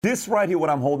This right here,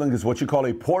 what I'm holding is what you call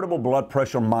a portable blood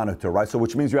pressure monitor, right? So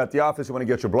which means you're at the office, you want to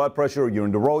get your blood pressure, you're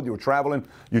in the road, you're traveling,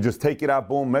 you just take it out,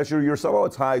 boom, measure yourself. Oh,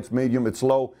 it's high, it's medium, it's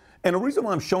low. And the reason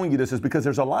why I'm showing you this is because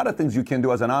there's a lot of things you can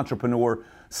do as an entrepreneur,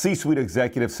 C-suite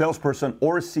executive, salesperson,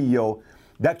 or CEO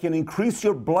that can increase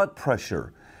your blood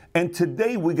pressure. And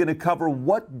today we're going to cover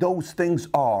what those things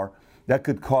are that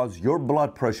could cause your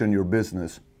blood pressure in your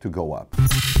business to go up.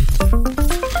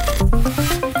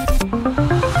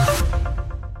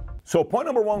 So point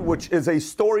number one, which is a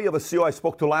story of a CEO I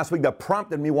spoke to last week that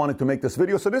prompted me wanting to make this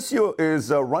video. So this CEO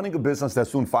is running a business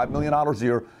that's doing $5 million a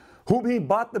year, whom he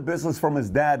bought the business from his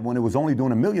dad when it was only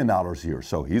doing $1 million a year.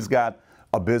 So he's got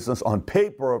a business on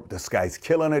paper. This guy's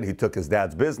killing it. He took his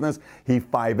dad's business. He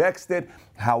 5X'd it.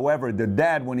 However, the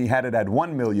dad, when he had it at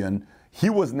 $1 million, he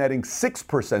was netting 6%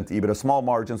 EBITDA, small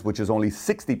margins, which is only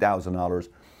 $60,000.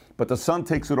 But the son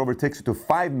takes it over, takes it to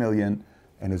 $5 million,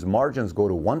 and his margins go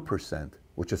to 1%.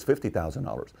 Which is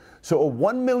 $50,000. So a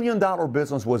 $1 million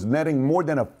business was netting more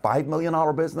than a $5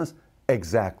 million business?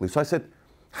 Exactly. So I said,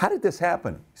 how did this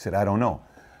happen? He said, I don't know.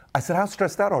 I said, how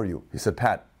stressed out are you? He said,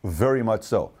 Pat, very much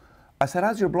so. I said,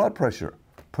 how's your blood pressure?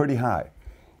 Pretty high.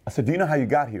 I said, do you know how you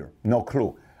got here? No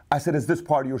clue. I said, is this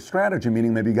part of your strategy?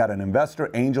 Meaning maybe you got an investor,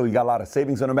 angel, you got a lot of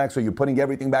savings in the bank, so you're putting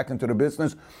everything back into the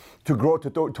business to grow to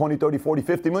 20, 30, 40,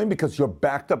 50 million because you're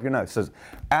backed up. You're not. He says,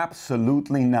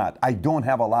 absolutely not. I don't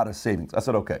have a lot of savings. I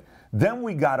said, okay. Then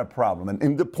we got a problem.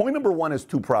 And the point number one is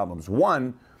two problems.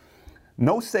 One,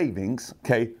 no savings,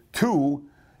 okay? Two,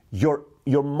 your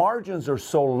margins are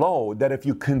so low that if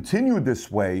you continue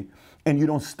this way and you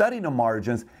don't study the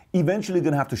margins, eventually you're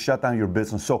going to have to shut down your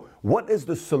business. So what is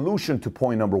the solution to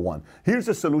point number one? Here's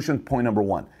the solution to point number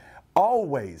one.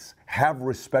 Always have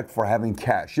respect for having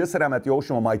cash. Yesterday I'm at the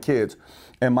ocean with my kids,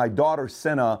 and my daughter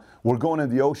Senna, we're going in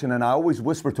the ocean, and I always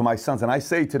whisper to my sons, and I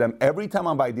say to them, every time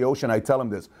I'm by the ocean, I tell them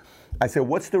this. I say,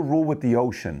 what's the rule with the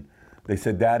ocean? They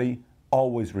said, Daddy,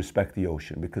 always respect the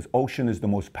ocean, because ocean is the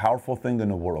most powerful thing in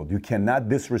the world. You cannot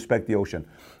disrespect the ocean.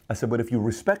 I said, but if you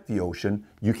respect the ocean,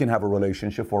 you can have a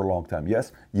relationship for a long time.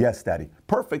 Yes? Yes, Daddy.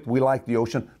 Perfect. We like the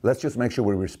ocean. Let's just make sure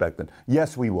we respect it.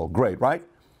 Yes, we will. Great, right?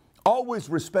 Always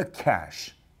respect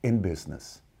cash in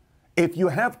business. If you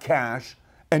have cash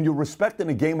and you respect in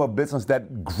a game of business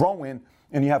that growing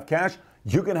and you have cash,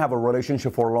 you can have a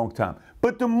relationship for a long time.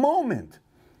 But the moment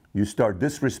you start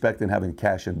disrespecting having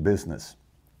cash in business,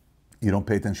 you don't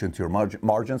pay attention to your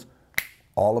margins,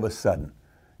 all of a sudden,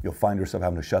 you'll find yourself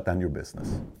having to shut down your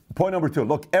business. Point number two,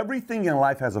 look, everything in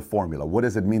life has a formula. What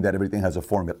does it mean that everything has a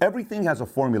formula? Everything has a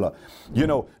formula. You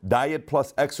know, diet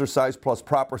plus exercise plus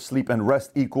proper sleep and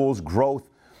rest equals growth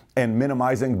and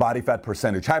minimizing body fat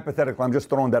percentage. Hypothetically, I'm just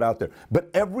throwing that out there. But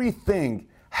everything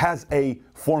has a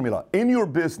formula. In your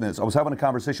business, I was having a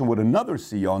conversation with another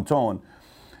CEO, Anton,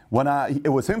 when it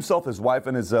was himself, his wife,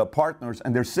 and his partners,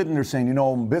 and they're sitting there saying, you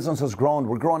know, business has grown.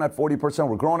 We're growing at 40%.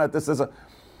 We're growing at this.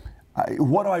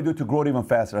 What do I do to grow it even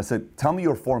faster? I said, tell me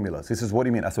your formulas. He says, what do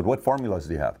you mean? I said, what formulas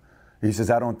do you have? He says,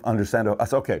 I don't understand. I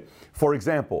said, okay. For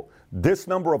example, this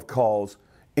number of calls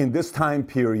in this time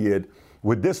period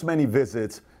with this many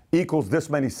visits equals this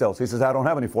many sales. He says, I don't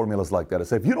have any formulas like that. I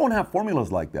said, if you don't have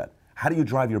formulas like that, how do you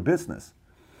drive your business?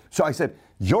 So I said,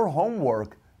 your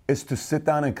homework is to sit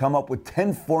down and come up with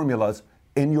 10 formulas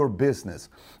in your business.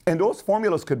 And those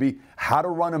formulas could be how to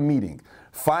run a meeting,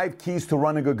 5 keys to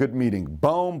running a good meeting.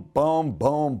 Boom, boom,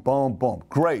 boom, boom, boom.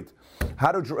 Great.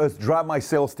 How to drive my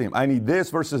sales team. I need this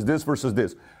versus this versus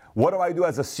this. What do I do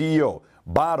as a CEO?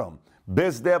 Bottom,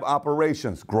 biz dev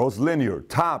operations, grows linear,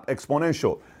 top,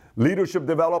 exponential, leadership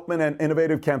development and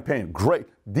innovative campaign. Great.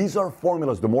 These are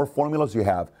formulas. The more formulas you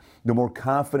have, the more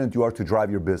confident you are to drive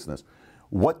your business.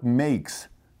 What makes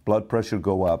blood pressure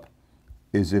go up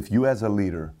is if you as a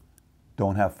leader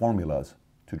don't have formulas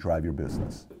to drive your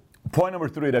business. Point number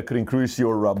three that could increase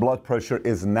your blood pressure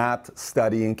is not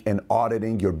studying and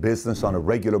auditing your business on a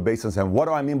regular basis. And what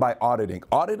do I mean by auditing?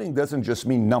 Auditing doesn't just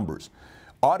mean numbers.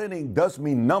 Auditing does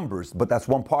mean numbers, but that's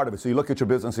one part of it. So you look at your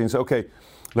business and you say, okay,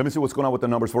 let me see what's going on with the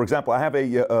numbers. For example, I have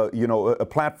a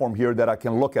platform here that I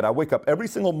can look at. I wake up every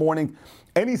single morning,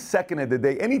 any second of the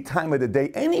day, any time of the day,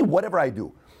 whatever I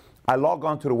do. I log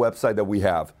on to the website that we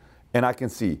have, and I can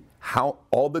see how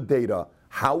all the data,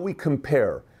 how we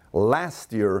compare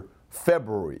last year,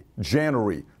 February,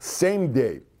 January, same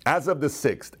day, as of the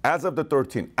 6th, as of the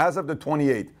 13th, as of the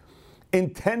 28th,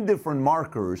 in 10 different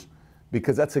markers,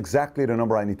 because that's exactly the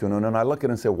number I need to know. And I look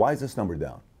at it and say, why is this number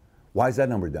down? Why is that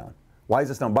number down? Why is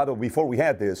this number? By the way, before we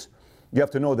had this, you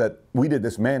have to know that we did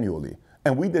this manually,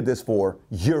 and we did this for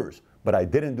years, but I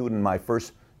didn't do it in my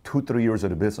first 2-3 years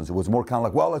of the business. It was more kind of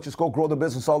like, well, let's just go grow the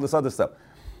business, all this other stuff.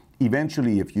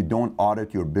 eventually, if you don't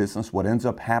audit your business, what ends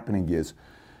up happening is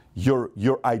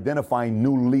you're identifying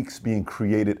new leaks being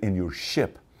created in your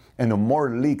ship. And the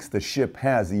more leaks the ship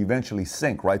has, they eventually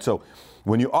sink, right? So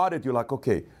when you audit, you're like,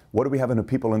 okay, what do we have in the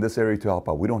people in this area to help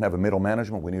out? We don't have a middle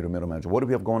management. We need a middle manager. What do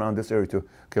we have going on in this area to?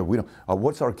 Okay, we don't.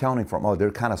 What's our accounting from? Oh,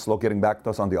 they're kind of slow getting back to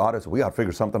us on the audits. We got to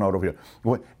figure something out over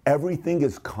here. Everything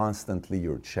is constantly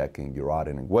you're checking, you're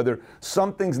auditing. Whether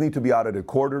some things need to be audited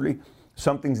quarterly,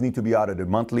 some things need to be audited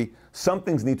monthly, some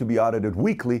things need to be audited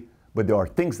weekly, but there are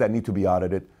things that need to be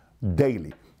audited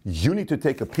daily. You need to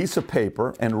take a piece of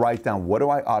paper and write down, what do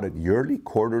I audit yearly,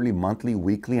 quarterly, monthly,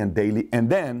 weekly, and daily, and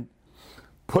then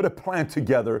put a plan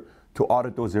together to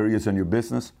audit those areas in your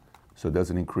business so it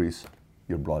doesn't increase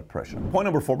your blood pressure. Point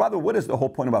number 4, by the way, what is the whole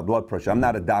point about blood pressure? I'm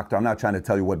not a doctor. I'm not trying to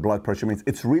tell you what blood pressure means.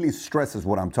 It's really stress is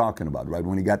what I'm talking about, right?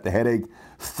 When you got the headache,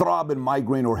 throbbing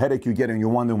migraine or headache you get and you're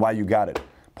wondering why you got it.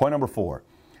 Point number 4,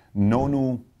 no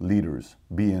new leaders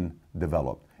being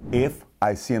developed. If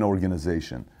I see an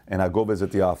organization and I go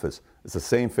visit the office, it's the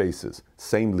same faces,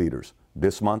 same leaders.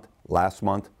 This month, last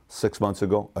month, 6 months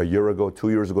ago, a year ago, 2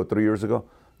 years ago, 3 years ago.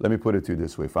 Let me put it to you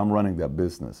this way. If I'm running that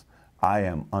business, I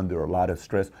am under a lot of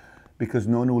stress because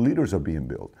no new leaders are being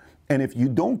built. And if you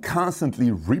don't constantly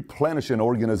replenish an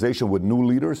organization with new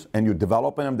leaders and you're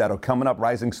developing them that are coming up,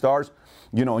 rising stars,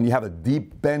 you know, and you have a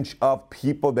deep bench of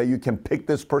people that you can pick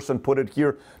this person, put it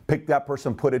here, pick that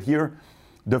person, put it here,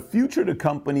 the future of the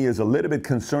company is a little bit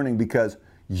concerning because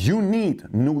you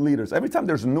need new leaders. Every time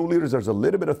there's new leaders, there's a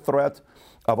little bit of threat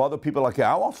of other people like, hey,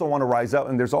 I also want to rise up,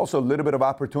 and there's also a little bit of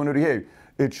opportunity. Hey,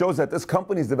 it shows that this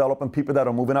company is developing people that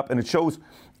are moving up, and it shows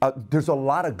there's a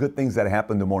lot of good things that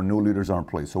happen the more new leaders are in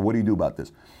place. So what do you do about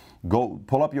this? Go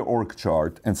pull up your org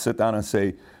chart and sit down and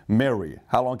say, Mary,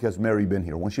 how long has Mary been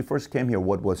here? When she first came here,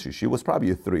 what was she? She was probably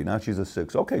a 3. Now she's a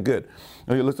 6. Okay, good.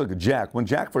 Okay, let's look at Jack. When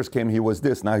Jack first came, he was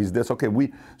this. Now he's this. Okay,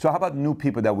 so how about new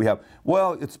people that we have?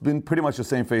 Well, it's been pretty much the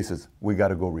same faces. We got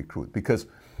to go recruit because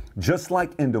just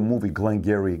like in the movie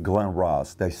Glengarry, Glen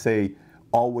Ross, they say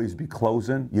always be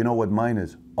closing. You know what mine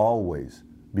is? Always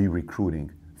be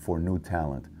recruiting for new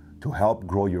talent to help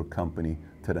grow your company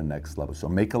to the next level. So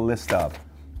make a list of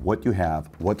what you have,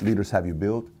 what leaders have you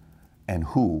built, and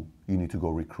who you need to go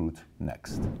recruit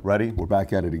next. Ready? We're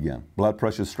back at it again. Blood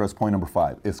pressure, stress. Point number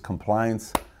 5 is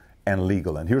compliance and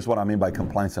legal. And here's what I mean by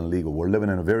compliance and legal. We're living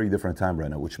in a very different time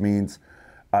right now, which means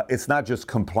it's not just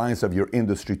compliance of your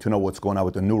industry to know what's going on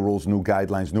with the new rules, new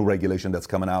guidelines, new regulation that's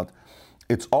coming out.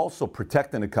 It's also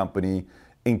protecting the company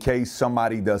in case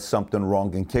somebody does something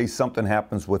wrong, in case something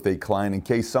happens with a client, in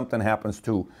case something happens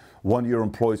to one of your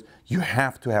employees. You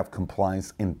have to have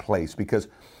compliance in place because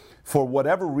for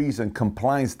whatever reason,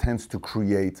 compliance tends to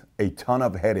create a ton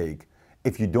of headache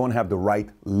if you don't have the right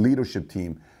leadership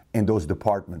team in those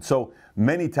departments. So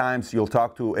many times you'll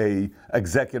talk to a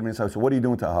executive and say, so what are you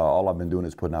doing? All I've been doing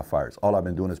is putting out fires. All I've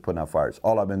been doing is putting out fires.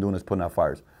 All I've been doing is putting out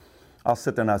fires. I'll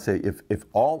sit there and I'll say, if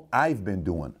all I've been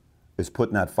doing is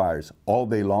putting out fires all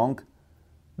day long,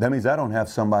 that means I don't have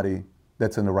somebody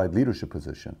that's in the right leadership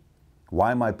position.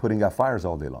 Why am I putting out fires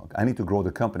all day long? I need to grow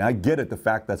the company. I get it, the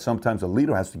fact that sometimes a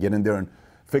leader has to get in there and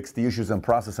fix the issues and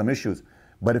process some issues.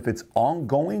 But if it's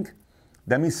ongoing,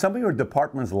 that means some of your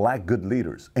departments lack good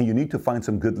leaders. And you need to find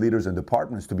some good leaders in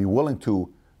departments to be willing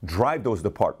to drive those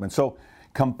departments. So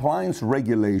compliance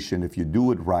regulation, if you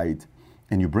do it right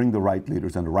and you bring the right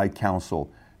leaders and the right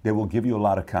counsel, they will give you a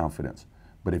lot of confidence.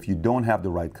 But if you don't have the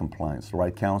right compliance, the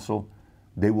right counsel,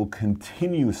 they will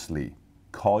continuously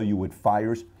call you with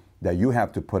fires that you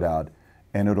have to put out,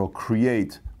 and it'll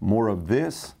create more of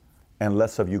this and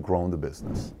less of you growing the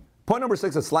business. Point number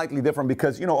 6 is slightly different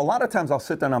because, you know, a lot of times I'll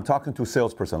sit there and I'm talking to a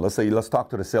salesperson. Let's talk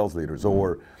to the sales leaders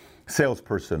or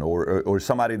salesperson or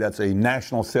somebody that's a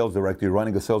national sales director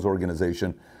running a sales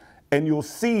organization, and you'll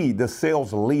see the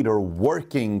sales leader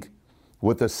working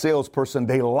with a salesperson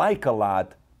they like a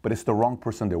lot, but it's the wrong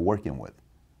person they're working with.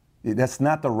 That's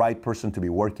not the right person to be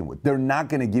working with. They're not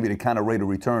going to give you the kind of rate of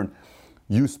return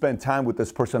you spend time with this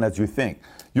person as you think.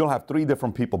 You'll have 3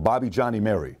 different people, Bobby, Johnny,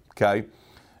 Mary, okay?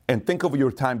 And think of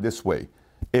your time this way.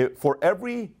 For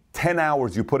every 10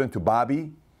 hours you put into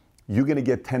Bobby, you're gonna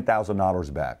get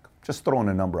 $10,000 back. Just throwing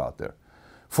a number out there.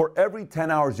 For every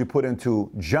 10 hours you put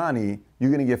into Johnny,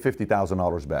 you're gonna get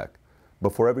 $50,000 back.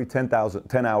 But for every 10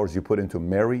 hours you put into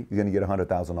Mary, you're gonna get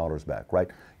 $100,000 back, right?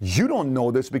 You don't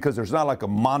know this because there's not like a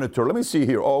monitor. Let me see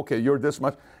here. Oh, okay, you're this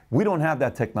much. We don't have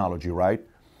that technology, right?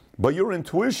 But your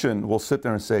intuition will sit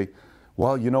there and say,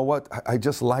 well, you know what? I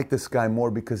just like this guy more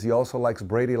because he also likes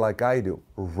Brady like I do.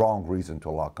 Wrong reason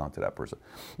to lock onto that person.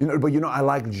 But I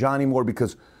like Johnny more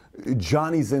because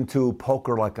Johnny's into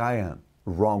poker like I am.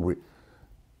 Wrong reason.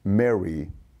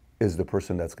 Mary is the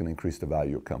person that's going to increase the value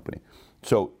of your company.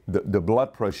 So the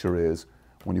blood pressure is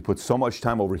when you put so much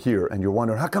time over here and you're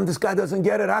wondering, how come this guy doesn't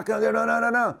get it? How come?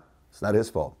 No. It's not his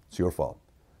fault. It's your fault.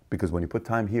 Because when you put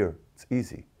time here, it's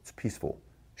easy. It's peaceful.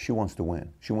 She wants to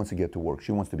win. She wants to get to work.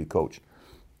 She wants to be coached.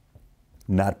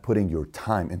 Not putting your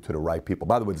time into the right people.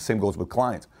 By the way, the same goes with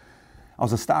clients. I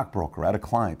was a stockbroker. I had a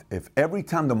client. If every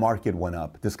time the market went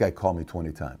up, this guy called me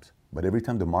 20 times. But every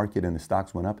time the market and the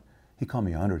stocks went up, he called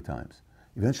me 100 times.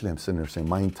 Eventually, I'm sitting there saying,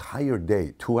 my entire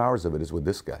day, 2 hours of it is with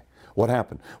this guy. What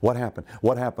happened? What happened?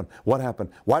 What happened? What happened?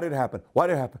 Why did it happen? Why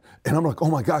did it happen? And I'm like, oh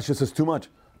my gosh, this is too much.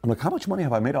 I'm like, how much money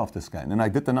have I made off this guy? And then I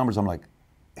did the numbers. I'm like,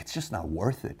 it's just not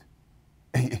worth it.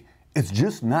 It's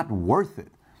just not worth it.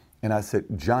 And I said,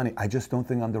 Johnny, I just don't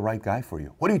think I'm the right guy for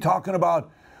you. What are you talking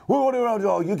about? What do you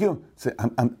do? You can say,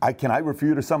 can I refer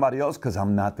you to somebody else? Because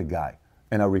I'm not the guy.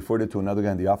 And I referred it to another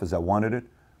guy in the office that wanted it.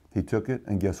 He took it,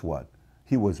 and guess what?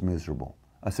 He was miserable.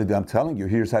 I said, I'm telling you,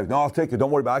 here's how. No, I'll take it.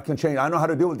 Don't worry about it. I can change. I know how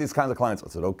to deal with these kinds of clients. I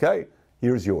said, okay,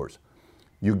 here's yours.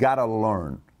 You got to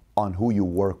learn on who you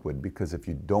work with, because if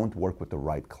you don't work with the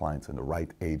right clients and the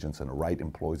right agents and the right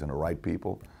employees and the right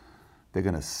people, they're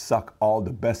going to suck all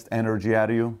the best energy out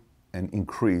of you and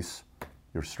increase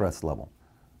your stress level.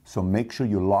 So make sure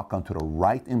you lock onto the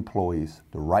right employees,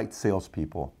 the right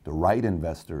salespeople, the right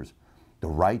investors, the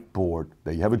right board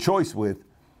that you have a choice with,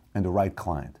 and the right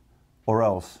client. Or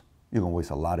else you're going to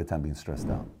waste a lot of time being stressed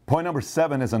out. Point number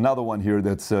 7 is another one here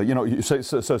that's,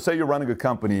 say you're running a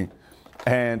company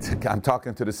and I'm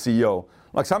talking to the CEO.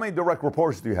 Like, so how many direct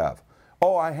reports do you have?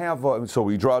 Oh, I have, so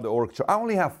we draw the org chart. I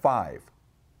only have 5.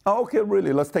 Oh, okay,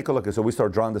 really? Let's take a look. So we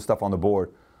start drawing the stuff on the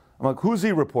board. I'm like, who's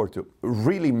he report to?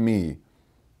 Really, me.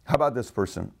 How about this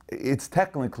person? It's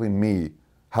technically me.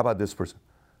 How about this person?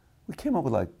 We came up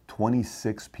with like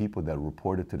 26 people that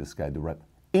reported to this guy direct.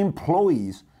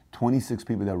 Employees, 26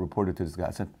 people that reported to this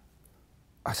guy.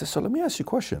 I said, so let me ask you a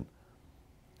question.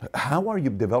 How are you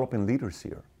developing leaders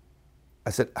here? I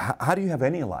said, how do you have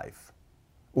any life?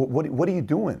 What are you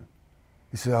doing?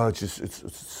 He said, oh, it's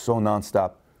so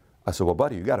nonstop. I said, well,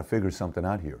 buddy, you got to figure something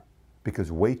out here,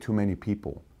 because way too many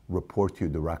people report to you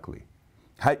directly.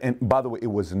 And by the way,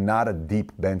 it was not a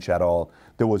deep bench at all.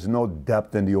 There was no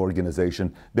depth in the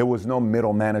organization. There was no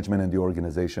middle management in the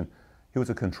organization. He was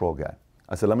a control guy.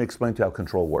 I said, let me explain to you how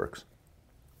control works.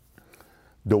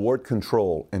 The word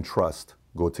control and trust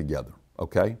go together,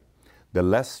 okay? The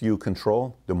less you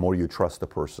control, the more you trust the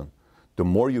person. The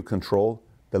more you control,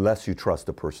 the less you trust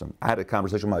the person. I had a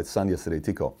conversation with my son yesterday,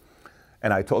 Tico,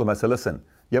 and I told him, I said, listen,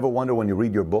 you ever wonder when you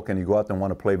read your book and you go out there and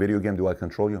want to play a video game, do I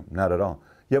control you? Not at all.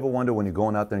 You ever wonder when you're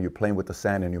going out there and you're playing with the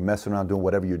sand and you're messing around doing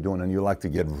whatever you're doing and you like to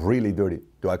get really dirty,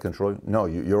 do I control you? No,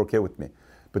 you're okay with me.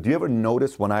 But do you ever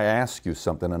notice when I ask you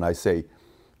something and I say,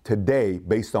 today,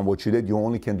 based on what you did, you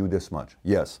only can do this much?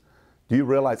 Yes. Do you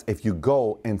realize if you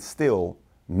go and still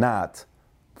not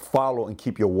follow and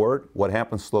keep your word, what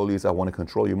happens slowly is I want to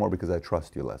control you more because I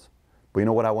trust you less. But you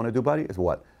know what I want to do, buddy, is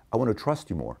what? I want to trust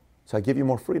you more. So I give you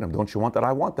more freedom. Don't you want that?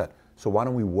 I want that. So why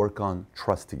don't we work on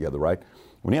trust together, right?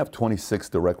 When you have 26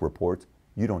 direct reports,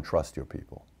 you don't trust your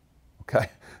people, okay?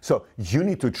 So you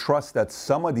need to trust that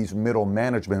some of these middle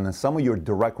management and some of your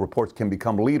direct reports can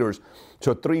become leaders.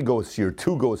 So 3 goes here,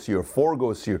 2 goes here, 4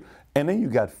 goes here, and then you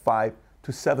got 5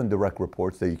 to 7 direct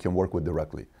reports that you can work with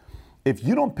directly. If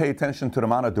you don't pay attention to the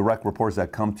amount of direct reports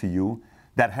that come to you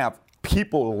that have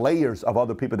people, layers of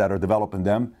other people that are developing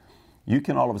them, you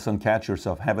can all of a sudden catch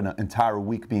yourself having an entire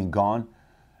week being gone,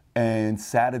 and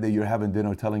Saturday you're having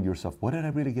dinner telling yourself, what did I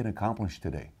really get accomplished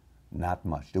today? Not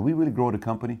much. Did we really grow the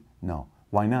company? No.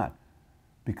 Why not?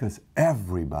 Because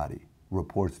everybody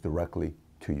reports directly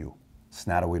to you. It's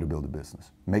not a way to build a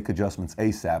business. Make adjustments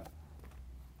ASAP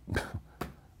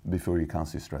before you're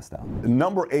constantly stressed out.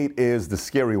 Number 8 is the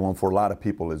scary one for a lot of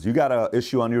people. Is you got an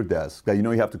issue on your desk that you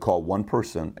know you have to call one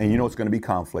person, and you know it's going to be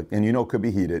conflict, and you know it could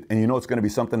be heated, and you know it's going to be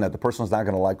something that the person's not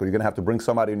going to like, or you're going to have to bring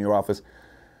somebody in your office,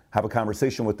 have a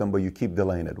conversation with them, but you keep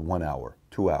delaying it 1 hour,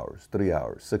 2 hours, 3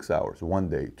 hours, 6 hours, 1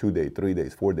 day, 2 days, 3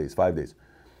 days, 4 days, 5 days.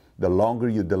 The longer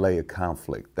you delay a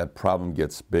conflict, that problem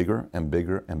gets bigger and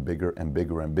bigger and bigger and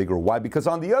bigger and bigger. Why? Because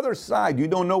on the other side, you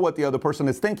don't know what the other person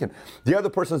is thinking. The other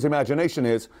person's imagination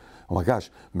is, oh my gosh,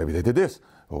 maybe they did this.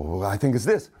 Oh, I think it's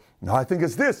this. No, I think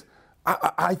it's this.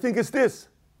 I think it's this.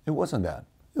 It wasn't that.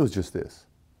 It was just this.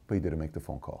 But he didn't make the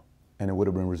phone call. And it would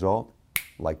have been resolved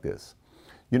like this.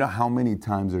 You know how many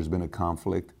times there's been a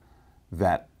conflict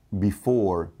that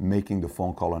before making the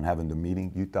phone call and having the meeting,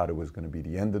 you thought it was going to be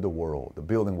the end of the world. The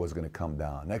building was going to come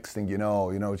down. Next thing you know,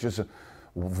 it's just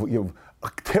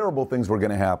terrible things were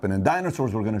going to happen and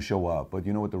dinosaurs were going to show up. But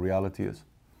you know what the reality is?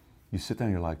 You sit there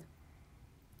and you're like,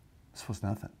 this was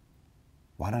nothing.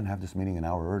 why didn't I have this meeting an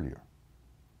hour earlier?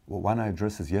 Well, why didn't I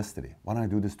address this yesterday? Why didn't I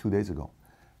do this 2 days ago?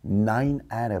 9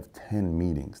 out of 10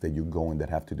 meetings that you go in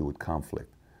that have to do with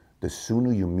conflict, the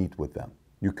sooner you meet with them,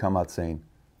 you come out saying,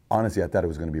 honestly, I thought it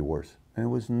was going to be worse. And it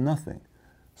was nothing.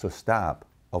 So stop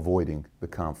avoiding the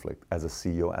conflict as a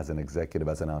CEO, as an executive,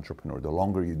 as an entrepreneur. The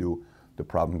longer you do, the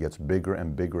problem gets bigger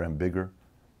and bigger and bigger.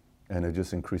 And it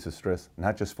just increases stress,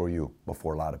 not just for you, but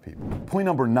for a lot of people. Point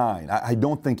number 9, I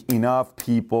don't think enough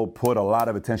people put a lot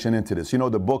of attention into this. You know,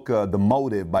 the book, The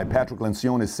Motive by Patrick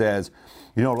Lencioni says,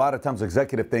 you know, a lot of times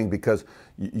executive thing, because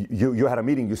you had a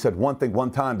meeting, you said one thing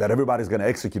one time that everybody's going to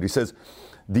execute. He says,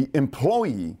 the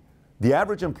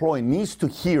average employee needs to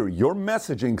hear your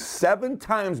messaging 7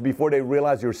 times before they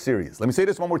realize you're serious. Let me say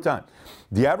this one more time.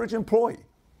 The average employee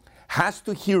has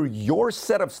to hear your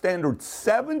set of standards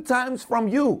 7 times from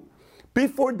you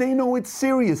before they know it's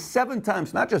serious. 7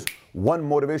 times, not just one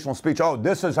motivational speech. Oh,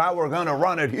 this is how we're going to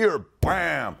run it here.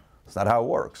 Bam. That's not how it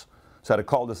works. So I had a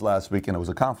call this last week, and it was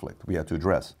a conflict we had to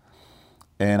address.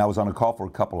 And I was on a call for a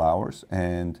couple hours,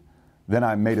 and then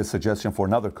I made a suggestion for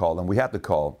another call, and we had the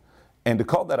call. And the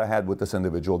call that I had with this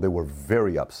individual, they were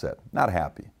very upset, not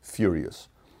happy, furious.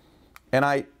 And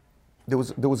there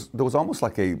was almost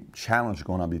like a challenge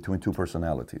going on between 2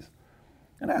 personalities.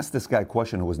 And I asked this guy a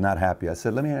question who was not happy. I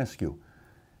said, let me ask you,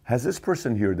 has this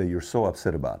person here that you're so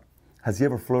upset about, has he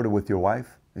ever flirted with your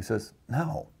wife? He says,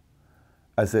 no.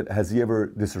 I said, has he ever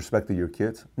disrespected your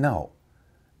kids? No.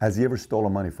 Has he ever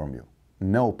stolen money from you?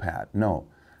 No, Pat, no.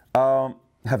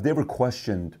 Have they ever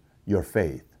questioned your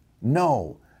faith?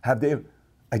 No. Have they,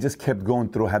 I just kept going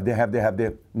through, have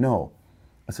they, no.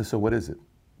 I said, so what is it?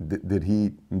 Did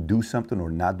he do something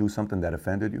or not do something that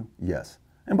offended you? Yes.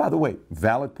 And by the way,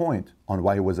 valid point on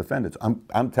why he was offended. So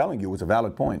I'm telling you, it was a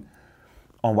valid point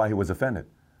on why he was offended.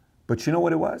 But you know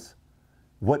what it was?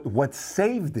 What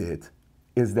saved it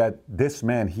is that this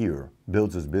man here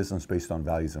builds his business based on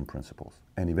values and principles.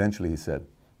 And eventually he said,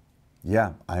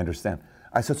 yeah, I understand.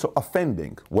 I said, so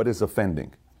offending, what is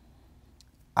offending?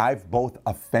 I've both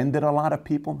offended a lot of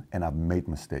people and I've made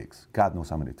mistakes. God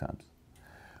knows how many times.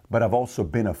 But I've also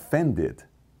been offended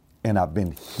and I've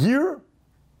been here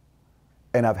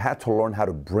and I've had to learn how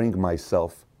to bring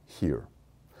myself here.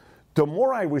 The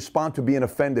more I respond to being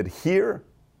offended here,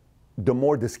 the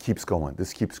more this keeps going,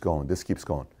 this keeps going, this keeps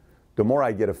going. The more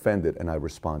I get offended and I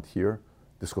respond here,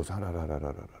 this goes, and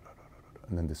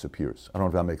then disappears. I don't know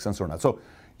if that makes sense or not. So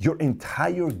your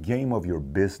entire game of your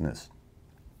business,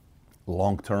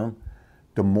 long term,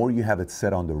 the more you have it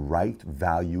set on the right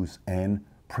values and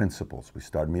principles. We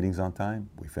start meetings on time,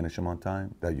 we finish them on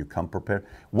time, that you come prepared.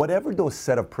 Whatever those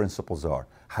set of principles are,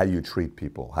 how you treat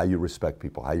people, how you respect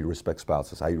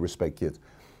spouses, how you respect kids,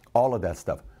 all of that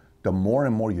stuff, the more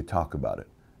and more you talk about it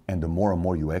and the more and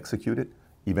more you execute it,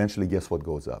 eventually guess what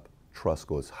goes up? Trust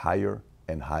goes higher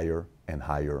and higher and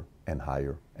higher and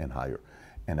higher and higher.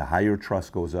 And the higher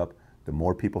trust goes up, the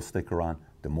more people stick around,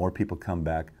 the more people come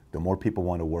back, the more people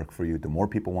want to work for you, the more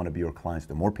people want to be your clients,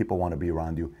 the more people want to be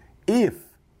around you. If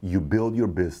you build your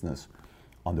business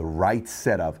on the right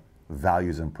set of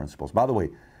values and principles. By the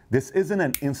way, this isn't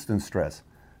an instant stress.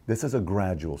 This is a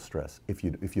gradual stress if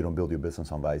you don't build your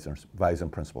business on values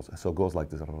and principles. So it goes like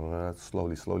this,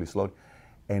 slowly, slowly, slowly.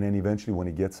 And then eventually when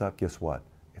it gets up, guess what?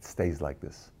 It stays like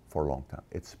this for a long time.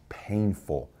 It's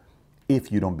painful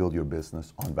if you don't build your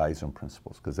business on values and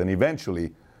principles. Because then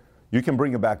eventually you can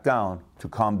bring it back down to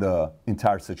calm the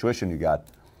entire situation you got.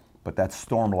 But that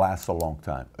storm lasts a long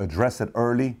time. Address it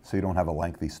early so you don't have a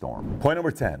lengthy storm. Point number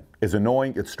 10 is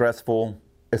annoying, it's stressful,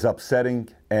 it's upsetting,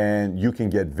 and you can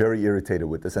get very irritated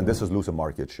with this. And this is losing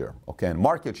market share. Okay, and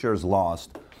market share is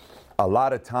lost a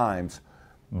lot of times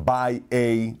by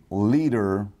a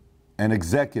leader, an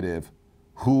executive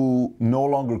who no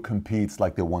longer competes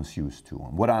like they once used to.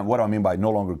 And what do I mean by no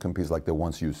longer competes like they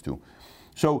once used to?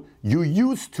 So you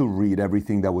used to read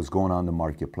everything that was going on in the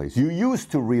marketplace. You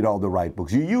used to read all the right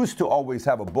books. You used to always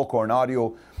have a book or an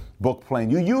audio book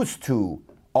playing. You used to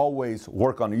always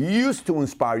work on it. You used to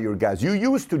inspire your guys. You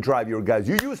used to drive your guys.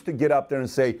 You used to get up there and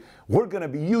say, we're going to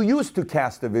be, you used to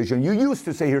cast a vision. You used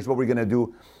to say, here's what we're going to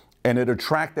do. And it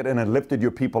attracted and it lifted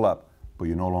your people up. But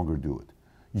you no longer do it.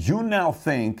 You now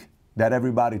think that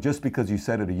everybody, just because you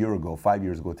said it a year ago, 5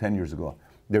 years ago, 10 years ago,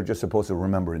 they're just supposed to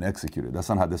remember and execute it. That's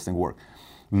not how this thing works.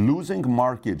 Losing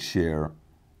market share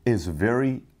is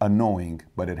very annoying,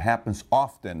 but it happens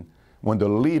often when the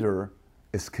leader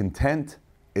is content,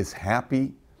 is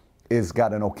happy, is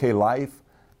got an okay life,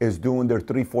 is doing their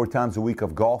 3-4 times a week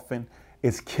of golfing,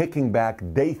 is kicking back.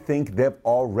 They think they've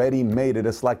already made it.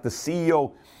 It's like the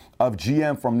CEO of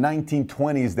GM from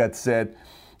 1920s that said,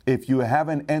 If you have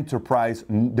an enterprise,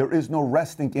 there is no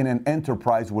resting in an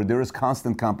enterprise where there is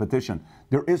constant competition.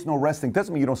 There is no resting.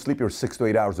 Doesn't mean you don't sleep your 6 to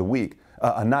 8 hours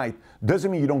a night. Doesn't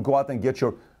mean you don't go out and get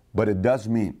your, but it does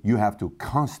mean you have to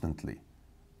constantly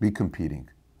be competing,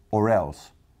 or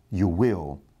else you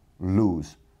will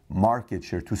lose market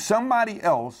share to somebody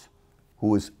else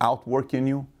who is outworking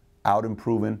you, out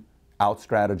improving, out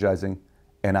strategizing,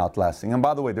 and outlasting. And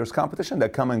by the way, there's competition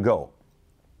that come and go.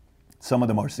 Some of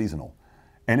them are seasonal.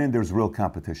 And then there's real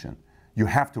competition. You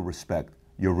have to respect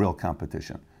your real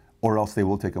competition, or else they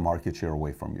will take a market share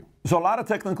away from you. So a lot of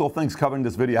technical things covered in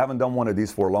this video. I haven't done one of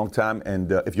these for a long time.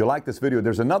 And if you like this video,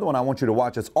 there's another one I want you to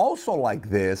watch. It's also like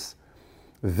this,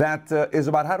 that is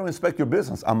about how to inspect your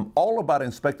business. I'm all about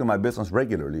inspecting my business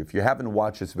regularly. If you haven't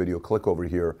watched this video, click over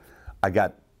here. I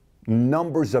got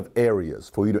numbers of areas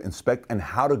for you to inspect and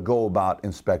how to go about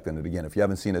inspecting it. Again, if you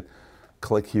haven't seen it,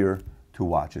 click here to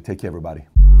watch it. Take care, everybody.